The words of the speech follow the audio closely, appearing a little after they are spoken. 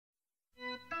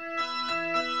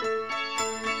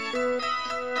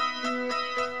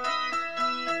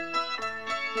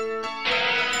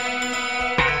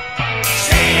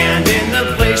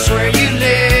place where you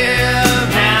live.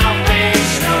 Now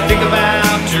face north. Think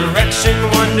about direction,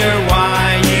 wonder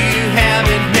why you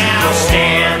haven't. Now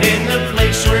stand in the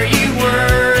place where you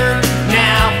were.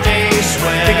 Now face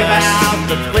west. Think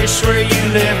about the place where you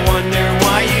live, wonder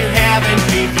why you haven't.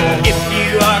 People, if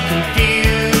you are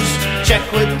confused, check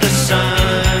with the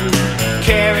sun.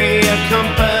 Carry a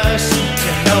compass to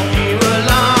help you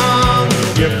along.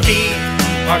 Your feet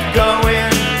are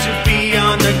going to be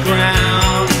on the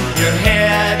ground. Your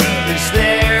head is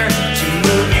there to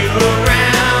move you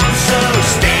around. So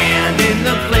stand in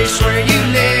the place where you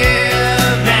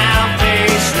live. Now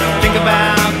face north. Think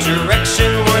about direction,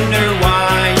 wonder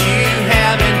why you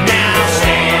haven't. Now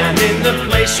stand in the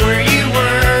place where you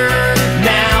were.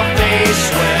 Now face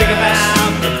west. Think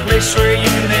about the place where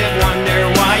you live, wonder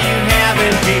why you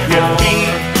haven't. Your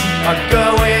feet are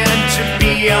going to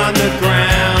be on the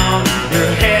ground. Your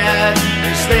head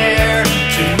is there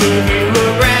to move you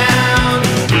around.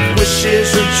 If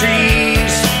wishes were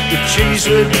trees, the trees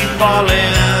would be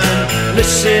falling.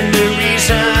 Listen to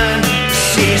reason, the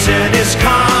season is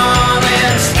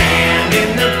calling. Stand in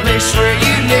the place where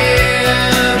you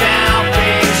live. Now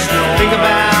face north. Think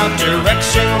about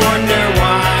direction, wonder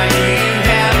why you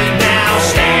haven't. Now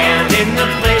stand in the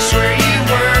place where you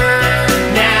were.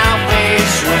 Now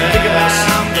face west. Think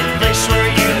about the place where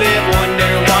you live,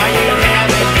 wonder why you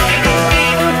haven't.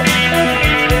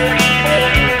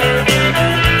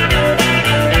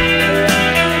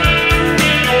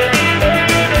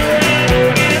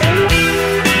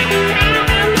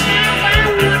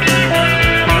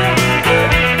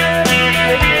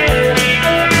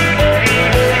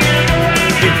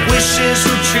 If wishes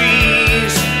were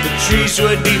trees, the trees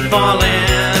would be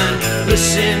falling.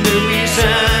 Listen to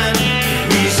reason,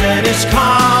 reason is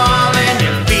calling.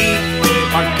 Your feet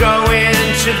are going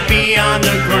to be on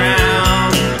the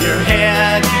ground. Your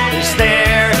head is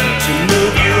there to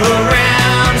move you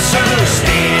around. So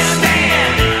stand.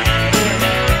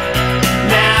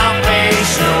 Now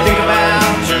face north. Think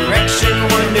about direction,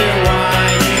 wonder why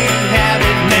you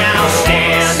haven't. Now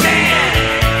stand.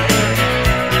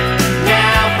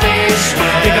 Now face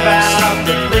west. Think about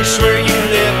the place where you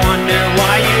live, wonder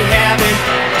why you haven't.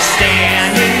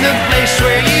 Stand in the place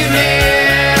where you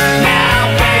live. Now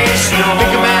face north.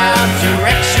 Think about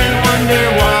direction, wonder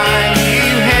why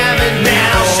you haven't.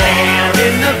 Now stand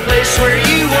in the place where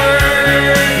you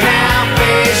were. Now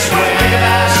face west. Think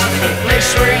about the place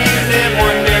where you live,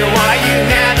 wonder why you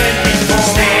haven't before.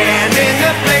 Stand in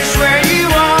the place where you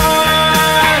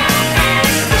are.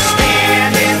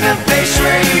 Stand in the place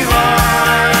where you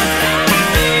are.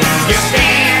 Your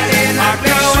feet are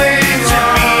going to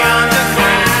be on the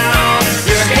ground.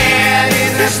 Your head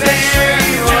is there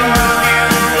to